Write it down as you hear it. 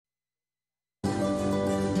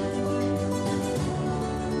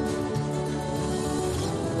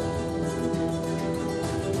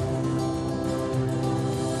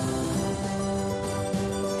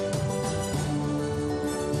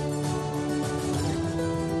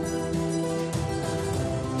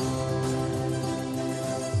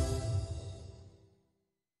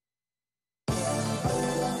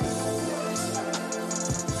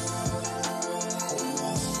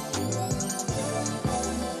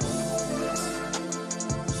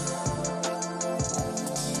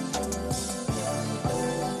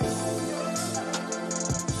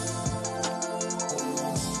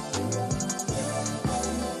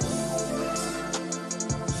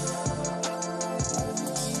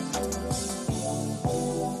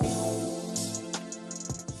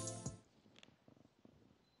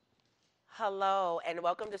Hello, and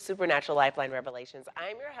welcome to Supernatural Lifeline Revelations.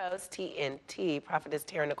 I'm your host, TNT, Prophetess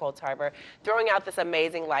Taryn Tarver, throwing out this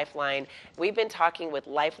amazing lifeline. We've been talking with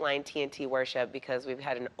Lifeline TNT Worship because we've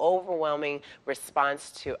had an overwhelming response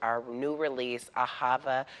to our new release,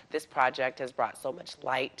 Ahava. This project has brought so much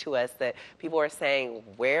light to us that people are saying,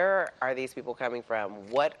 where are these people coming from?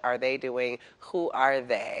 What are they doing? Who are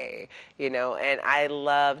they? You know, and I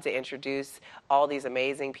love to introduce all these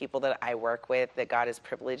amazing people that I work with that God is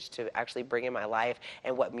privileged to actually bring in my life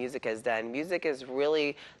and what music has done. Music is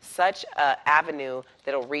really such an avenue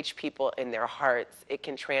that'll reach people in their hearts. It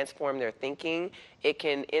can transform their thinking. It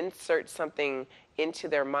can insert something into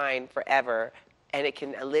their mind forever, and it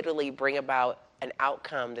can literally bring about an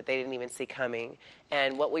outcome that they didn't even see coming.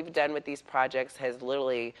 And what we've done with these projects has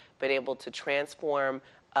literally been able to transform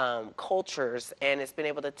cultures, and it's been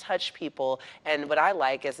able to touch people. And what I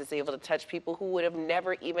like is it's able to touch people who would have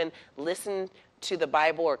never even listened to the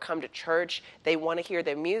Bible or come to church. They want to hear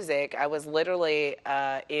the music. I was literally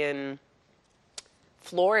in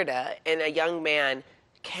Florida, and a young man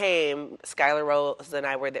came. Skylar Rose and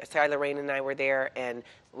I were there. Skylar Rain and I were there, and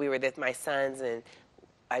we were with my sons. And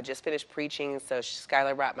I just finished preaching, so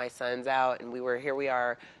Skylar brought my sons out, and we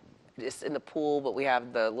are just in the pool, but we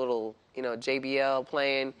have the little, JBL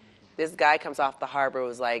playing. This guy comes off the harbor,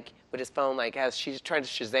 was like, with his phone, like, she's trying to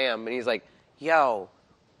Shazam, and he's like, yo,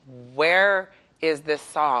 where is this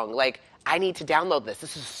song? Like, I need to download this.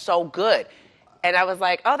 This is so good. And I was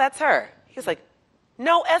like, oh, that's her. He's like,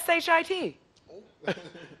 no, S-H-I-T. He's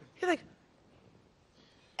like,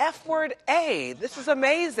 F-word A. This is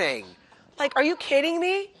amazing. Like, are you kidding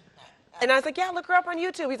me? And I was like, yeah, look her up on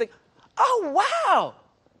YouTube. He's like, oh, wow.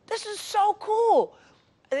 This is so cool.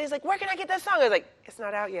 And he's like, where can I get that song? I was like, it's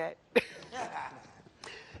not out yet.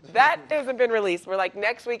 That hasn't been released. We're like,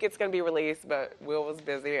 next week it's going to be released, but Will was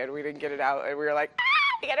busy and we didn't get it out. And we were like,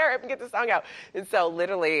 we got to hurry up and get the song out. And so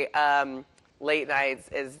literally, Late Nights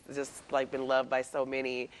is just like been loved by so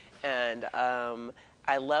many. And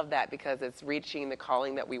I love that because it's reaching the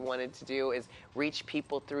calling that we wanted to do is reach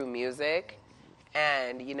people through music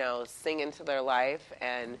and, sing into their life.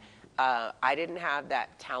 And I didn't have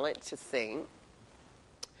that talent to sing.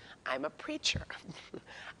 I'm a preacher.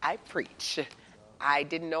 I preach. I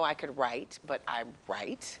didn't know I could write, but I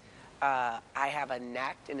write. I have a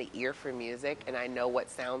knack and an ear for music, and I know what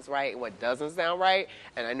sounds right and what doesn't sound right,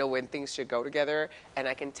 and I know when things should go together, and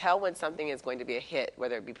I can tell when something is going to be a hit,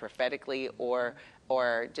 whether it be prophetically or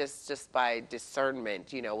just by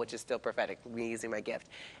discernment, which is still prophetic, me using my gift.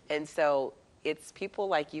 And so it's people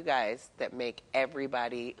like you guys that make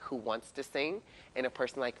everybody who wants to sing, and a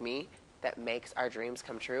person like me that makes our dreams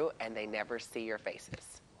come true, and they never see your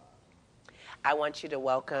faces. I want you to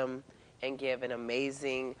welcome and give an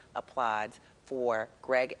amazing applause for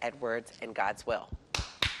Greg Edwards and God's Will.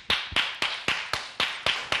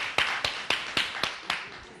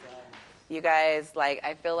 You guys,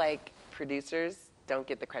 I feel like producers don't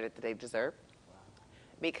get the credit that they deserve.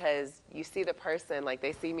 Because you see the person,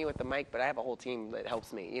 they see me with the mic, but I have a whole team that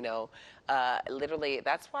helps me, Literally,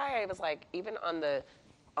 that's why I was like, even on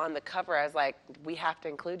the cover, I was like, we have to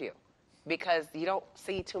include you. Because you don't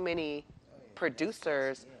see too many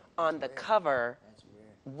producers on the cover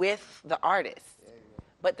with the artists.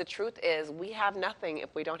 But the truth is, we have nothing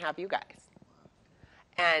if we don't have you guys.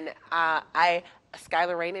 And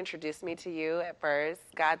Skylar Rain introduced me to you at first.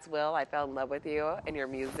 God's Will, I fell in love with you and your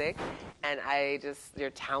music. And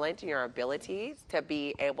your talent and your abilities to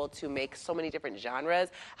be able to make so many different genres.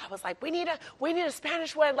 I was like, we need a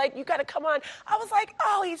Spanish one. You got to come on. I was like,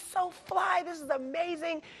 oh, he's so fly. This is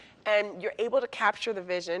amazing. And you're able to capture the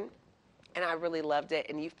vision. And I really loved it.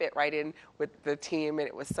 And you fit right in with the team. And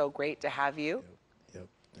it was so great to have you. Yep.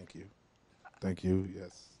 Thank you. Thank you.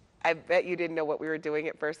 Yes. I bet you didn't know what we were doing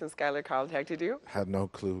at first when Skylar contacted you. Had no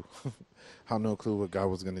clue. Had no clue what God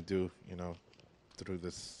was going to do, through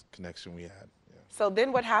this connection we had. Yeah. So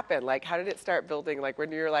then what happened? How did it start building?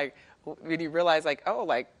 When you realized,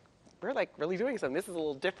 we're really doing something. This is a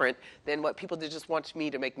little different than what people just want me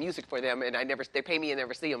to make music for them, and they pay me and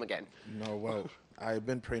never see them again. No, well, I've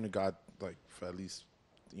been praying to God, for at least,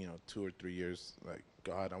 2 or 3 years.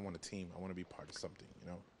 God, I want a team. I want to be part of something,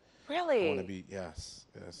 Really? I want to be, yes.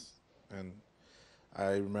 And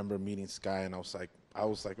I remember meeting Sky, and I was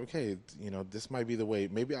like, okay, this might be the way.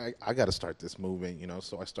 Maybe I got to start this movement,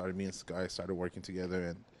 So I started, me and Sky started working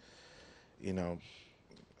together, and,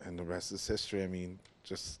 and the rest is history. I mean,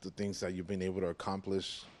 just the things that you've been able to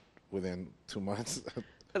accomplish within 2 months.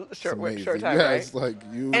 Short time, yeah, right? It's like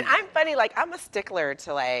you. And I'm funny, I'm a stickler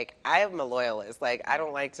to I am a loyalist. I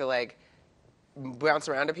don't like to bounce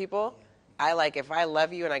around to people. if I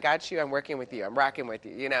love you and I got you, I'm working with you. I'm rocking with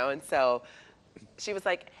you, you know? And so she was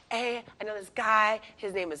like, hey, I know this guy.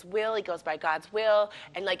 His name is Will. He goes by God's Will.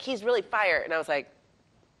 And, like, he's really fire. And I was like,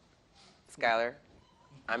 Skylar,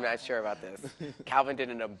 I'm not sure about this. Calvin did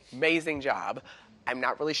an amazing job. I'm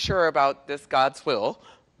not really sure about this God's Will,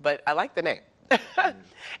 but I like the name.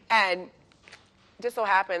 And just so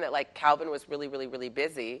happened that, like, Calvin was really, really, really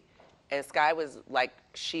busy. And Sky was like,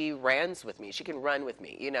 she runs with me. She can run with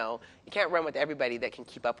me, you know. You can't run with everybody that can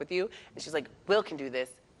keep up with you. And she's like, Will can do this.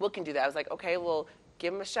 Will can do that. I was like, okay, well,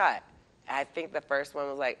 give him a shot. I think the first one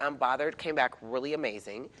was like, Unbothered, came back really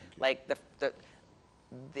amazing. Like,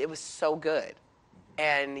 it was so good.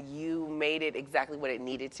 And you made it exactly what it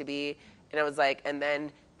needed to be. And I was like, and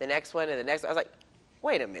then the next one and the next one, I was like,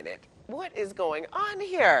 wait a minute. What is going on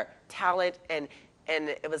here? Talent and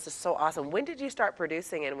it was just so awesome. When did you start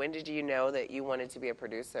producing, and when did you know that you wanted to be a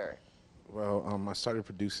producer? Well, I started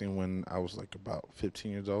producing when I was like about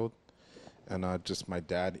 15 years old, and just my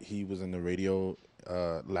dad, he was in the radio,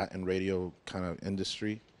 Latin radio kind of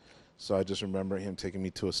industry, so I just remember him taking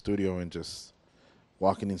me to a studio and just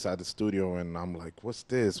walking inside the studio, and I'm like, what's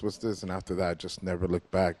this? What's this? And after that, I just never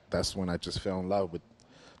looked back. That's when I just fell in love with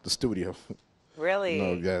the studio. Really?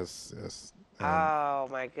 No, yes. Oh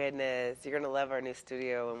my goodness! You're gonna love our new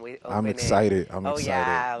studio when we open it. I'm excited. I'm excited.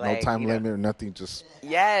 Yeah, like, no time limit or nothing. Just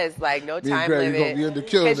like no me time and Greg, limit. Gonna be in the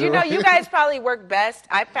killing, Because you know, right? you guys probably work best.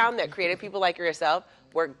 I found that creative people like yourself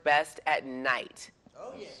work best at night.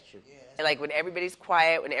 Oh yeah. And like when everybody's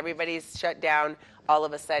quiet, when everybody's shut down, all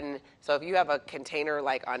of a sudden. So if you have a container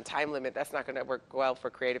like on time limit, that's not going to work well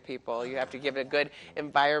for creative people. You have to give it a good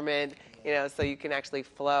environment, you know, so you can actually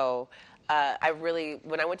flow.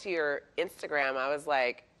 When I went to your Instagram, I was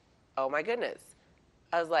like, oh my goodness.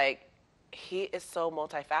 I was like, he is so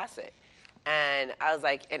multifaceted. And I was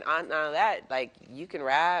like, and on that, like, you can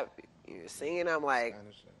rap, you're singing. I'm like,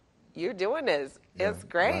 you're doing this. It's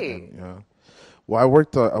great. Latin, yeah. Well, I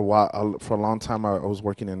worked a while, for a long time. I was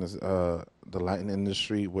working in this, the Latin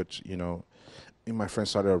industry, which, you know, me and my friend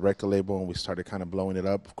started a record label and we started kind of blowing it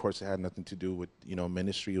up. Of course, it had nothing to do with, you know,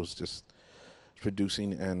 ministry. It was just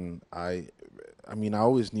producing, and I mean, I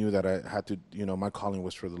always knew that I had to, you know, my calling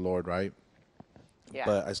was for the Lord, right? Yeah.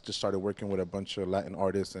 But I just started working with a bunch of Latin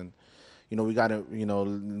artists, and, you know, we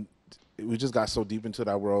just got so deep into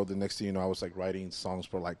that world. The next thing you know, I was like writing songs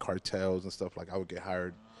for like cartels and stuff. Like I would get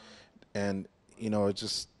hired, and, you know, it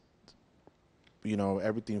just, you know,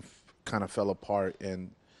 everything kind of fell apart, and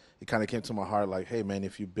it kind of came to my heart like, hey man,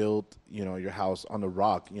 if you build, you know, your house on the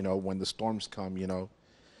rock, you know, when the storms come, you know,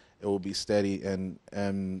 it will be steady.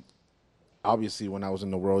 And obviously when I was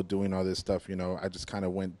in the world doing all this stuff, you know, I just kind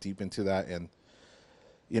of went deep into that. And,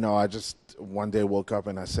 you know, I just one day woke up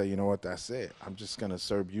and I said, you know what, that's it. I'm just going to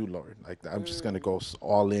serve you, Lord. Like, I'm just going to go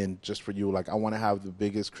all in just for you. Like, I want to have the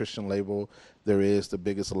biggest Christian label there is, the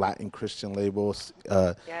biggest Latin Christian label,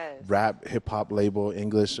 rap, hip hop label,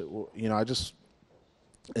 English. You know,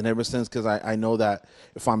 and ever since, because I know that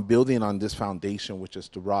if I'm building on this foundation, which is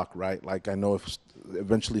the rock, right? Like, I know if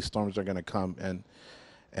eventually storms are going to come, and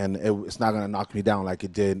it's not going to knock me down like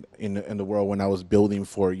it did in the world when I was building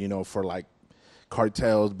for, you know, for like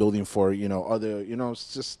cartels, building for, you know, other, you know,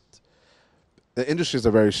 it's just, the industry is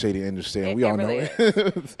a very shady industry, and we all really know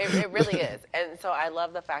it. It really is. And so I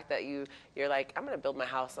love the fact that you're like, I'm going to build my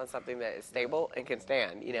house on something that is stable and can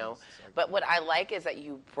stand, you know. But what I like is that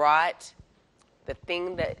you brought the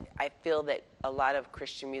thing that I feel that a lot of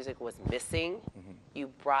Christian music was missing. You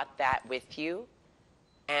brought that with you,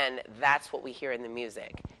 and that's what we hear in the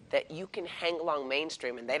music, that you can hang along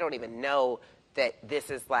mainstream and they don't even know that this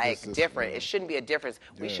is like different. It shouldn't be a difference.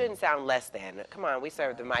 We shouldn't sound less than. Come on, we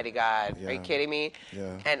serve the mighty God. Are you kidding me?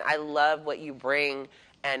 Yeah. And I love what you bring.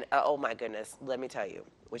 And oh my goodness, let me tell you,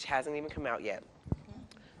 which hasn't even come out yet.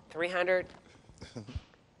 300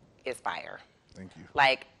 is fire. Thank you.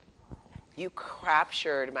 Like, you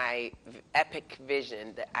captured my epic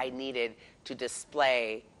vision that I needed to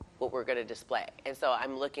display what we're going to display. And so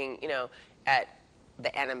I'm looking, you know, at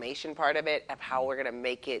the animation part of it, of how we're going to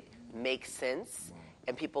make it make sense,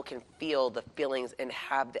 and people can feel the feelings and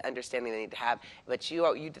have the understanding they need to have. But you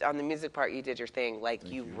on the music part, you did your thing. Like,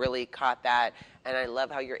 you really caught that, and I love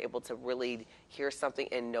how you're able to really hear something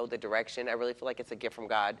and know the direction. I really feel like it's a gift from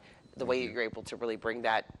God, the way you're able to really bring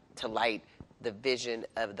that to light, the vision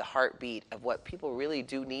of the heartbeat of what people really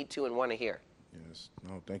do need to and want to hear. Yes.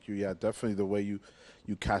 No, thank you. Yeah, definitely the way you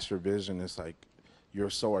cast your vision is like, you're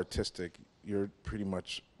so artistic. You're pretty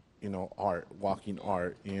much, you know, art, walking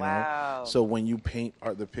art, you know? So when you paint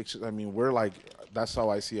art, the pictures, I mean, we're like, that's how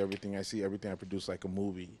I see everything. I see everything I produce like a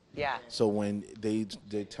movie. Yeah. So when they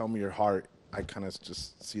tell me your heart, I kind of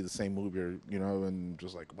just see the same movie, you know, and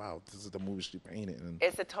just like, wow, this is the movie she painted. And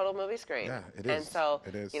it's a total movie screen. yeah, it And is. so,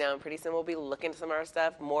 It is. you know, pretty soon we'll be looking at some of our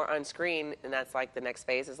stuff more on screen, and that's like the next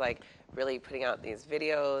phase is like really putting out these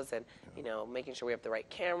videos and, you know, making sure we have the right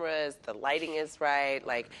cameras, the lighting is right,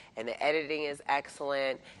 like, and the editing is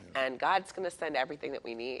excellent, and God's going to send everything that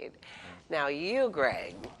we need. Now, you,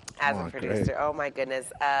 Greg, as a producer, Greg. oh my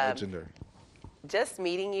goodness. Legendary. Just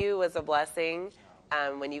meeting you was a blessing.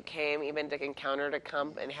 When you came, even to Encounter to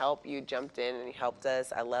come and help, you jumped in and you helped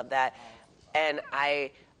us. I love that. And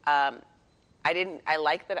I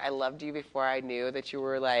like that I loved you before I knew that you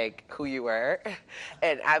were like who you were.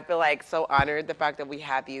 And I feel like so honored the fact that we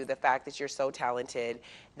have you, the fact that you're so talented,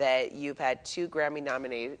 that you've had 2 Grammy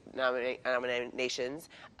nominations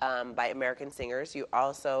by American singers. You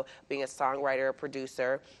also, being a songwriter, a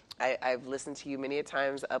producer, I've listened to you many a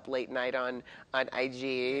times up late night on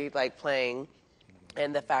IG, like playing.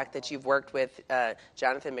 And the fact that you've worked with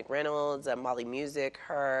Jonathan McReynolds, Molly Music,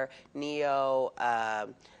 her, Neo,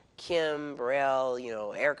 Kim Burrell, you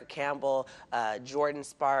know, Erica Campbell, Jordan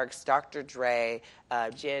Sparks, Dr. Dre,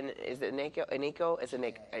 Jen, is it Aniko? Is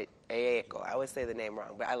it Aiko? I always say the name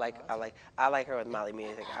wrong, but I like her with Molly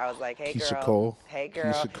Music. I was like, hey Keisha girl, Cole. hey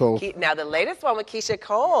girl. Keisha Cole. Now the latest one with Keisha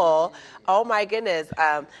Cole, oh my goodness,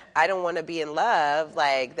 I Don't Want to Be in Love,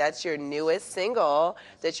 like that's your newest single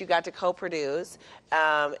that you got to co-produce,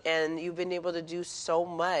 and you've been able to do so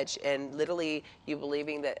much, and literally you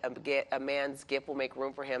believing that a man's gift will make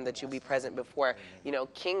room for him, that you'll be present before, you know,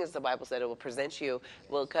 king, as the Bible said, it will present you.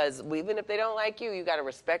 Well, because even if they don't like you, you got to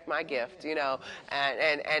respect my gift, you know,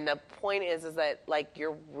 and the point is that like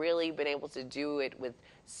you're really been able to do it with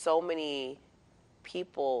so many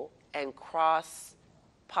people and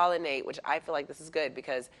cross-pollinate, which I feel like this is good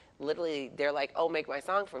because literally they're like, oh, make my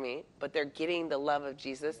song for me, but they're getting the love of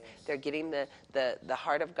Jesus, they're getting the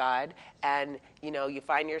heart of God, and you know, you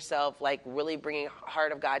find yourself like really bringing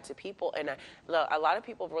heart of God to people. And a lot of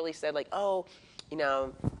people have really said like, oh, you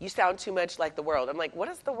know, you sound too much like the world. I'm like, what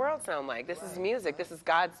does the world sound like? This is music. This is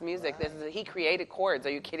God's music. He created chords.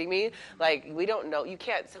 Are you kidding me? Like, we don't know. You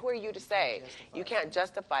can't, who are you to say? You can't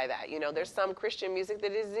justify that. You know, there's some Christian music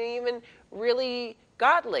that isn't even really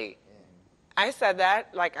godly. I said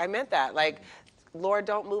that, like, I meant that. Like, Lord,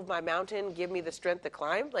 don't move my mountain, give me the strength to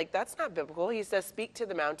climb. Like, that's not biblical. He says, speak to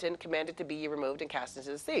the mountain, command it to be removed and cast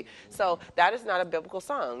into the sea. So that is not a biblical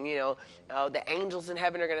song. You know, the angels in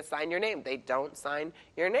heaven are going to sign your name. They don't sign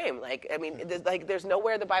your name. Like, I mean, there's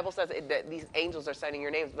nowhere the Bible says that these angels are signing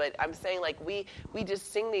your names. But I'm saying, like, we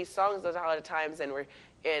just sing these songs a lot of times, and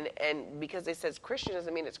and because it says Christian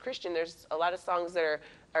doesn't mean it's Christian. There's a lot of songs that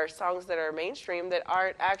are songs that are mainstream that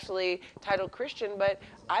aren't actually titled Christian. But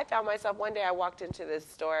I found myself one day, I walked into this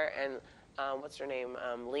store and what's her name?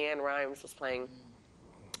 Leanne Rimes was playing,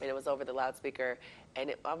 and it was over the loudspeaker,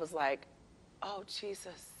 and I was like, oh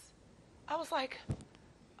Jesus. I was like,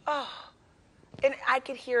 oh. And I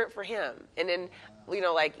could hear it for him. And then, you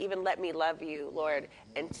know, like, even let me love you, Lord,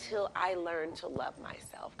 until I learn to love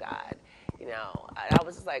myself, God. You know, I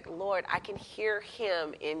was just like, Lord, I can hear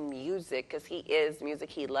him in music because he is music.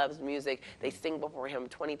 He loves music. They sing before him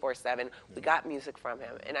 24/7. We got music from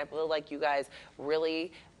him. And I feel like you guys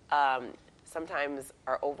really sometimes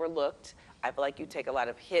are overlooked. I feel like you take a lot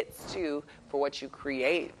of hits, too, for what you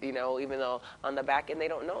create, you know, even though on the back end they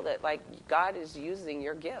don't know that, like, God is using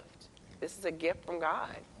your gift. This is a gift from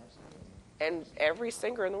God. And every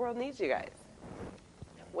singer in the world needs you guys.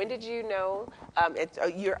 When did you know,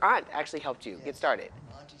 your aunt actually helped you get started?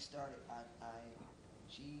 Auntie started,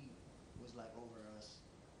 she was like over us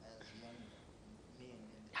as young men.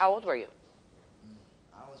 How old were you?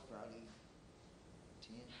 I was probably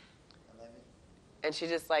 10, 11. And she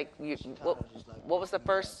just like, what was the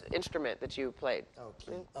first instrument that you played? Oh,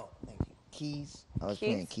 keys. Oh, thank you. Keys. I was Keys?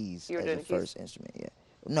 playing keys You were as doing the keys? first instrument, yeah.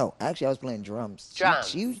 No, actually I was playing drums.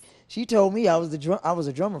 Drums. She told me I was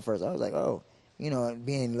a drummer first. I was like, oh. You know,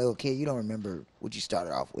 being a little kid, you don't remember what you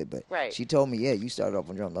started off with. But right. She told me, yeah, you started off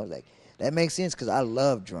on drums. I was like, that makes sense because I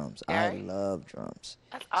love drums. Yeah, I love drums.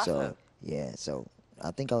 That's awesome. So, yeah, so I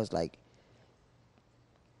think I was like,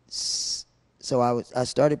 so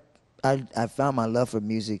I found my love for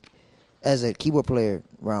music as a keyboard player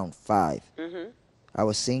around 5. Mm-hmm. I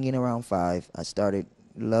was singing around 5. I started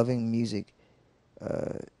loving music.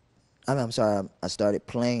 I started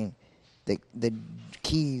playing the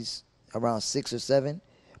keys around 6 or 7.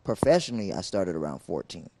 Professionally, I started around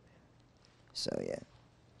 14. So, yeah.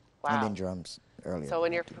 Wow. And then drums earlier. So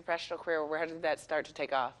in your professional career, where did that start to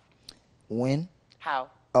take off? When? How?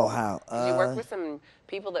 Oh, how? Because you work with some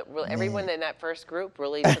people that everyone in that first group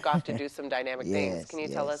really took off to do some dynamic things. Yes, Can you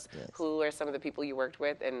tell us yes. who are some of the people you worked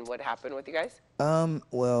with and what happened with you guys?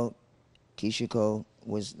 Well, Keisha Cole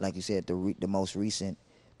was, like you said, the most recent.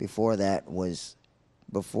 Before that was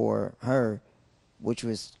before her, which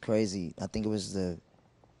was crazy. I think it was the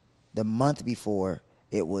month before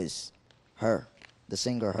it was her, the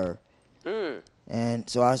singer her. And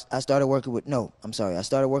so I started working with, I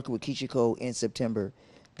started working with Keisha Cole in September.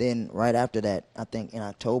 Then right after that, I think in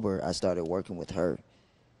October, I started working with her.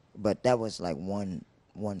 But that was like one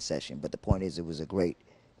session. But the point is, it was a great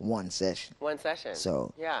one session. One session.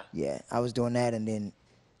 So, yeah, I was doing that. And then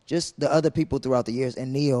just the other people throughout the years.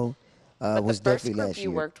 And Neo was definitely last year. But the first group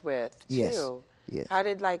you worked with, too. Yes. How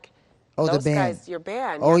did, like, those the band. Guys, your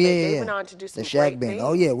band, they went on to do some the Shack great Band. things.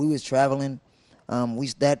 Oh, yeah, we was traveling.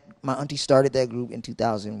 My auntie started that group in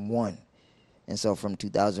 2001. And so from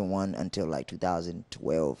 2001 until like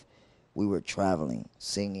 2012, we were traveling,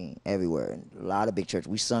 singing everywhere. And a lot of big churches.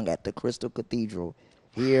 We sung at the Crystal Cathedral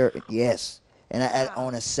here, yes. And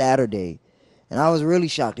on a Saturday. And I was really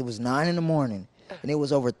shocked. It was 9 in the morning, and it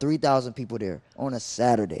was over 3,000 people there on a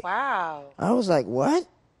Saturday. Wow. I was like, what?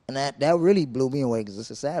 And that really blew me away because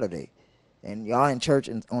it's a Saturday. And y'all in church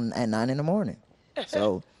at 9 in the morning.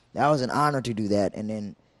 So that was an honor to do that. And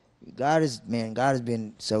then God has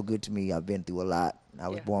been so good to me. I've been through a lot. I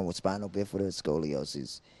was born with spinal bifida,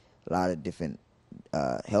 scoliosis, a lot of different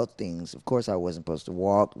health things. Of course, I wasn't supposed to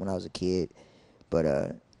walk when I was a kid, but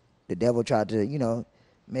the devil tried to,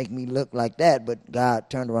 make me look like that. But God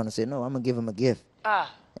turned around and said, "No, I'm gonna give him a gift."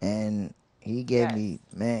 And He gave me,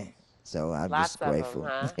 man. So I'm Lots just grateful.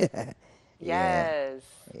 Of them, huh? Yes.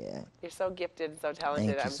 Yeah. You're so gifted and so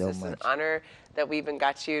talented. Thank you so It's just much. an honor that we even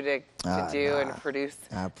got you to do and produce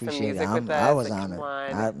I some appreciate music it. with us. I was Like, honored.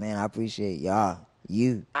 come on. I appreciate y'all.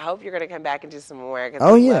 You. I hope you're going to come back and do some more.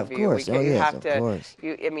 Oh, we yeah, love of you. course. You Oh, yes, have of to, course.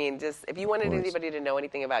 Just if you wanted anybody to know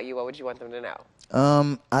anything about you, what would you want them to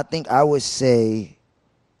know? I think I would say,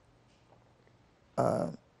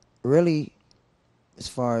 really, as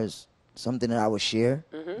far as something that I would share,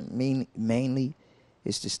 mainly,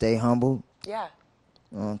 is to stay humble. Yeah.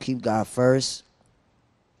 Keep God first.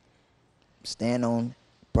 Stand on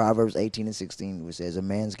Proverbs 18:16, which says, a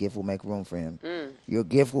man's gift will make room for him. Your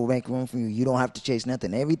gift will make room for you. You don't have to chase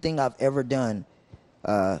nothing. Everything I've ever done,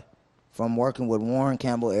 from working with Warren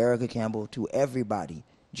Campbell, Erica Campbell, to everybody,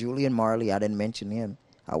 Julian Marley, I didn't mention him.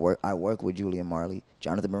 I work with Julian Marley,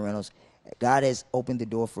 Jonathan Morenos. God has opened the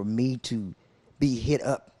door for me to be hit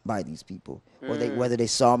up by these people, or whether they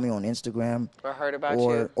saw me on Instagram or heard about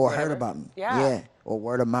heard about me, or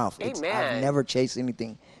word of mouth. Amen. I've never chased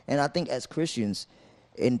anything, and I think as Christians,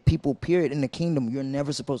 and people, period, in the kingdom, you're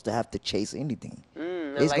never supposed to have to chase anything.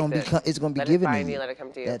 It's gonna be given to you. Let it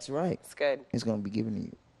come to you. That's right. It's good. It's gonna be given to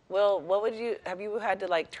you. Well, have you had to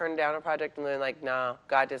like turn down a project and then like, nah,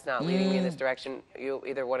 God is not leading me in this direction?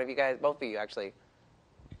 Either one of you guys, both of you actually.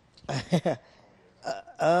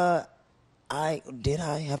 I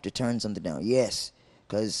have to turn something down? Yes,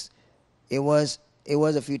 because it was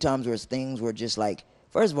a few times where things were just like,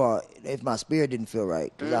 first of all, if my spirit didn't feel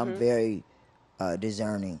right, because I'm very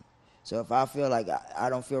discerning. So if I feel like I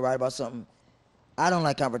don't feel right about something, I don't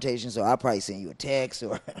like confrontation, so I'll probably send you a text,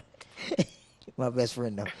 or my best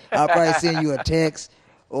friend knows. I'll probably send you a text,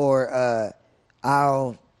 or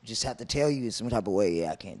I'll just have to tell you in some type of way,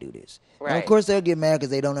 I can't do this. Right. And of course they'll get mad because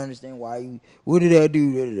they don't understand what did I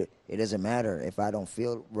do? It doesn't matter. If I don't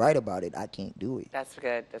feel right about it, I can't do it. That's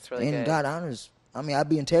good. That's really good. And God honors. I mean, I'd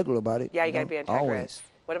be integral about it. Yeah, you got to be integral. Always.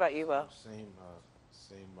 What about you, Will? Same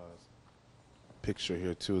picture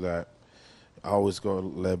here too. That I always go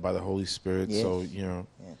led by the Holy Spirit. Yes. So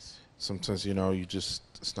sometimes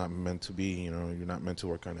it's not meant to be. You're not meant to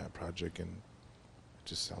work on that project, and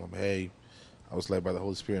just tell them, hey, I was led by the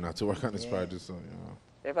Holy Spirit not to work on this project. So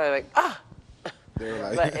They're probably like, ah. They're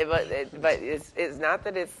like, but it's not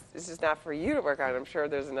that it's just not for you to work on. I'm sure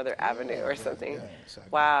there's another avenue or something. Yeah,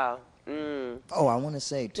 exactly. Wow. Oh, I want to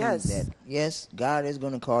say too Yes. that yes, God is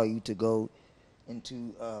going to call you to go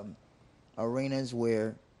into arenas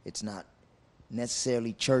where it's not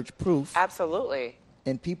necessarily church proof. Absolutely.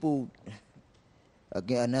 And people,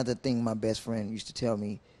 again, another thing my best friend used to tell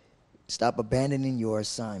me, stop abandoning your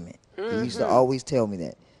assignment. He used to always tell me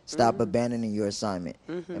that. Stop abandoning your assignment.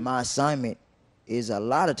 And my assignment is a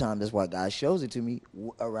lot of times, that's why God shows it to me,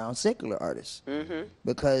 around secular artists.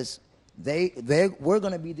 Because we're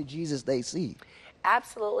going to be the Jesus they see.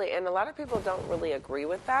 Absolutely, and a lot of people don't really agree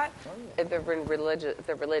with that if they're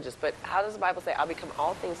religious. But how does the Bible say, "I'll become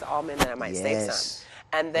all things to all men that I might save some"?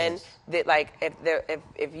 And then,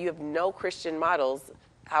 if you have no Christian models,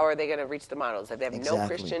 how are they going to reach the models? If they have no Exactly.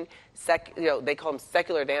 Christian, they call them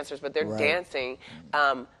secular dancers, but they're Right. dancing.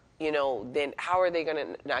 Then how are they going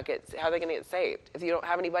to how are they going to get saved? If you don't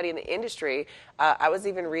have anybody in the industry, I was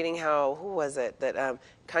even reading who was it that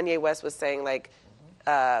Kanye West was saying that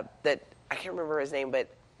I can't remember his name, but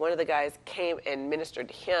one of the guys came and ministered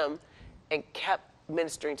to him and kept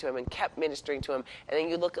ministering to him and kept ministering to him. And then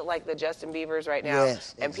you look at like the Justin Biebers right now,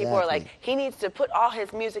 Yes, and people are like, exactly. he needs to put all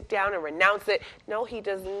his music down and renounce it. No, he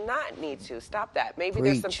does not need to. Stop that. Maybe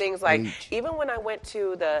there's some Preach, things like, preach. even when I went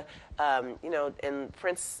to the, and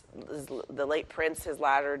Prince, the late Prince, his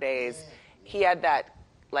latter days, he had that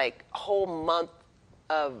like whole month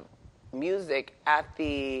of music at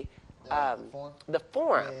the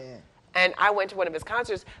Forum. Yeah. And I went to one of his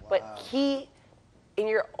concerts, but in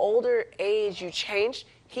your older age, you changed.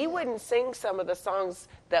 He wouldn't sing some of the songs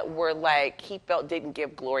that were like he felt didn't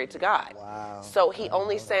give glory to God. Wow. So he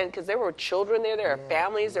only sang because there were children there were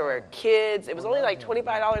families, there were kids. It was only like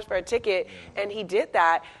 $25 for a ticket, and he did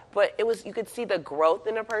that. But you could see the growth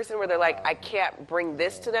in a person where they're like, I can't bring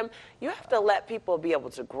this to them. You have to let people be able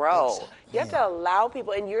to grow. You have to allow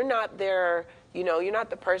people, and you're not there. You're not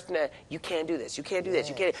the person that you can't do this, you can't do this,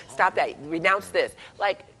 you can't stop that, renounce this.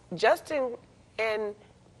 Like Justin and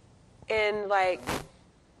like,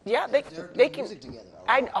 yeah, they can. Music together,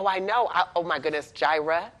 I know. Oh my goodness,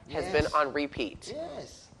 Jira has been on repeat.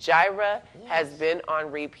 Yes. Jira has been on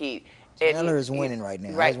repeat. Chandler is winning right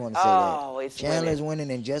now. Right. I just want to say that. It's Chandler's winning.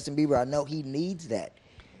 winning, and Justin Bieber, I know he needs that.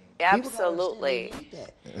 Absolutely.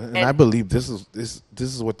 And I believe this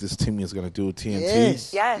is what this team is going to do. TNT.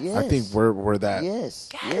 Yes. Yes. I think we're that. Yes.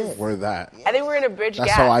 Yes. Yes. We're that. I think we're in a bridge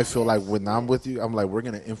That's gap. how I feel like when I'm with you. I'm like, we're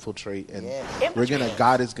gonna infiltrate, and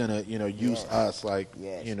God is gonna, use us, like,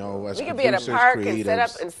 Yes. As We could be at a producers, park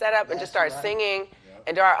creatives. and set up and just start singing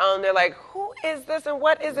and do our own. They're like, who is this and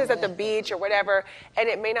what is this at the beach or whatever? And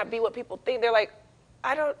it may not be what people think. They're like,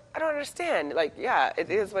 I don't understand. Like, yeah,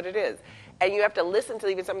 it is what it is. And you have to listen to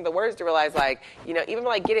even some of the words to realize, like, even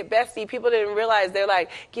like "Get It, Bestie," people didn't realize they're like,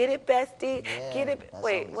 "Get it, Bestie, get it."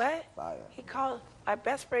 Wait, what? Fire. He called my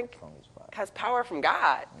best friend has power from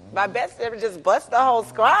God. My best friend just bust the whole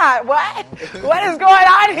squad. What? What is going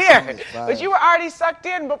on here? But you were already sucked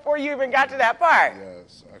in before you even got to that part.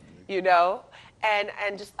 Yes, exactly.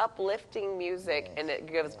 And just uplifting music, and it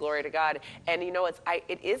gives glory to God. And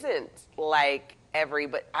it isn't like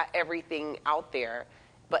everything out there.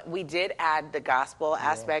 But we did add the gospel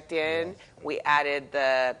aspect in. We added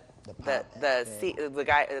the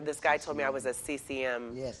guy. This guy told me I was a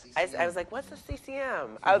CCM. Yes, I was like, what's a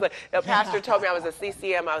CCM? I was like, the pastor told me I was a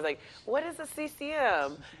CCM. I was like, what is a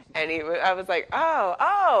CCM? And I was like,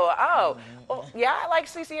 oh. Well, yeah, I like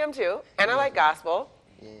CCM too, and I like gospel.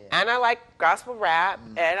 Yeah. And I like gospel rap,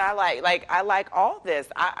 and I like all this.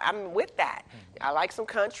 I'm with that. I like some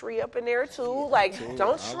country up in there too. Like,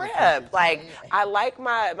 don't trip. Like, I like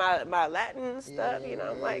my Latin stuff.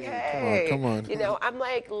 I'm like, hey, come on. I'm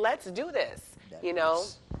like, let's do this.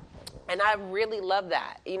 And I really love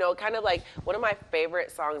that. Kind of like one of my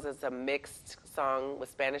favorite songs is a mixed song with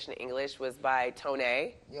Spanish and English was by Tone.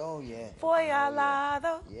 Oh, yeah. Foi al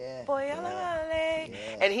lado, Yeah. foi al lado.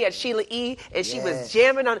 Yeah. And he had Sheila E. and she was Yes.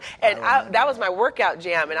 jamming on, and that was my workout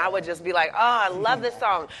jam, and I would just be like, oh, I love this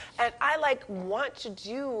song. And I want to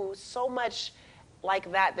do so much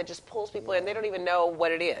like that just pulls people in. They don't even know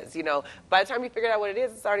what it is. By the time you figure out what it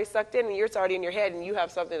is, it's already sucked in, and it's already in your head, and you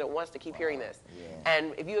have something that wants to keep hearing this. Yeah.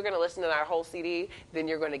 And if you're going to listen to our whole CD, then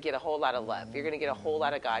you're going to get a whole lot of love. You're going to get a whole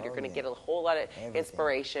lot of God. You're going to get a whole lot of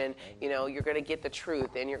inspiration. You're going to get the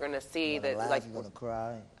truth, and you're going to see that, like, you're gonna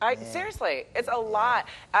cry. seriously, it's a lot.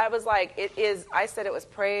 I was like, I said it was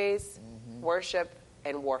praise, worship,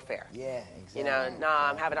 and warfare. Yeah, exactly.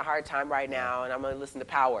 I'm having a hard time right now, and I'm going to listen to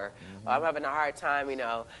power. I'm having a hard time,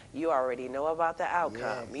 you already know about the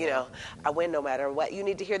outcome. Yeah, I win no matter what. You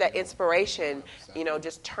need to hear that inspiration,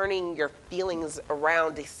 just turning your feelings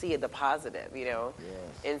around to see the positive, Yes.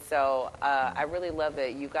 And so I really love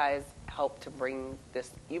that you guys help to bring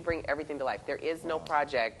you bring everything to life. There is no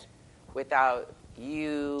project without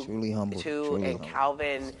you Truly humble. Truly and humble.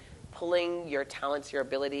 Calvin pulling your talents, your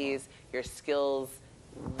abilities, your skills.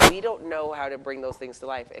 We don't know how to bring those things to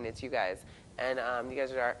life, and it's you guys. And you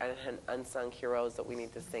guys are our unsung heroes that we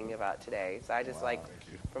need to sing about today. So I just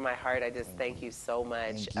from my heart, I just thank you so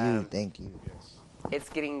much. Thank you. It's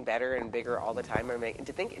getting better and bigger all the time.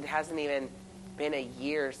 To think it hasn't even been a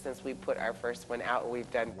year since we put our first one out, and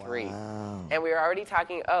we've done 3. Wow. And we were already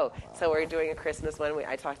talking. So we're doing a Christmas one. We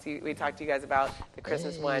talked to you guys about the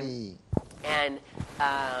Christmas one, and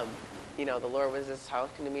the Lord was just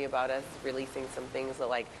talking to me about us releasing some things that,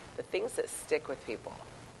 like, the things that stick with people.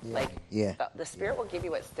 Yeah. Like, Yeah. the Spirit will give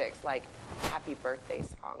you what sticks, like happy birthday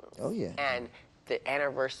songs. Oh, yeah. And the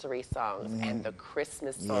anniversary songs and the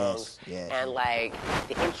Christmas Yes, songs yes. and like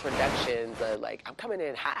the introductions of like I'm coming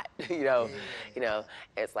in hot,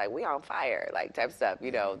 it's like we on fire, like type stuff,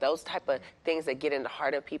 those type of things that get in the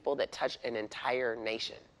heart of people that touch an entire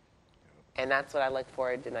nation. And that's what I look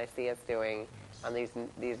forward to see us doing on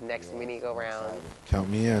these next mini go rounds. Count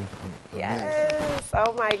me in. Yes.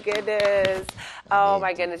 Oh my goodness. Oh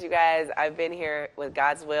my goodness, you guys. I've been here with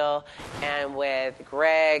God's Will and with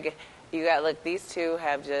Greg. Look, these two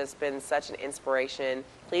have just been such an inspiration.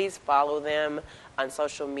 Please follow them on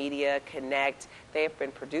social media, connect. They have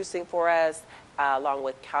been producing for us along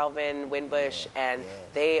with Calvin Winbush, and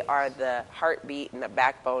they are the heartbeat and the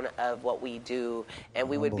backbone of what we do. And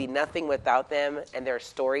we would be nothing without them, and their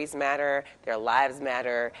stories matter, their lives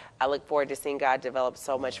matter. I look forward to seeing God develop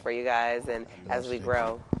so much for you guys and as we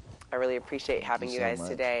grow. I really appreciate having you guys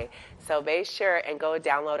today. So make sure and go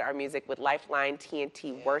download our music with Lifeline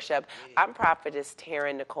TNT Worship. I'm Prophetess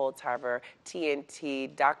Taryn Nicole Tarver,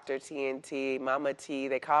 TNT, Dr. TNT, Mama T.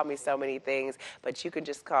 They call me so many things, but you can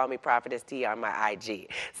just call me Prophetess T on my IG.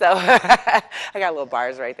 So I got little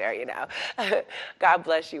bars right there, God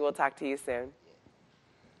bless you. We'll talk to you soon.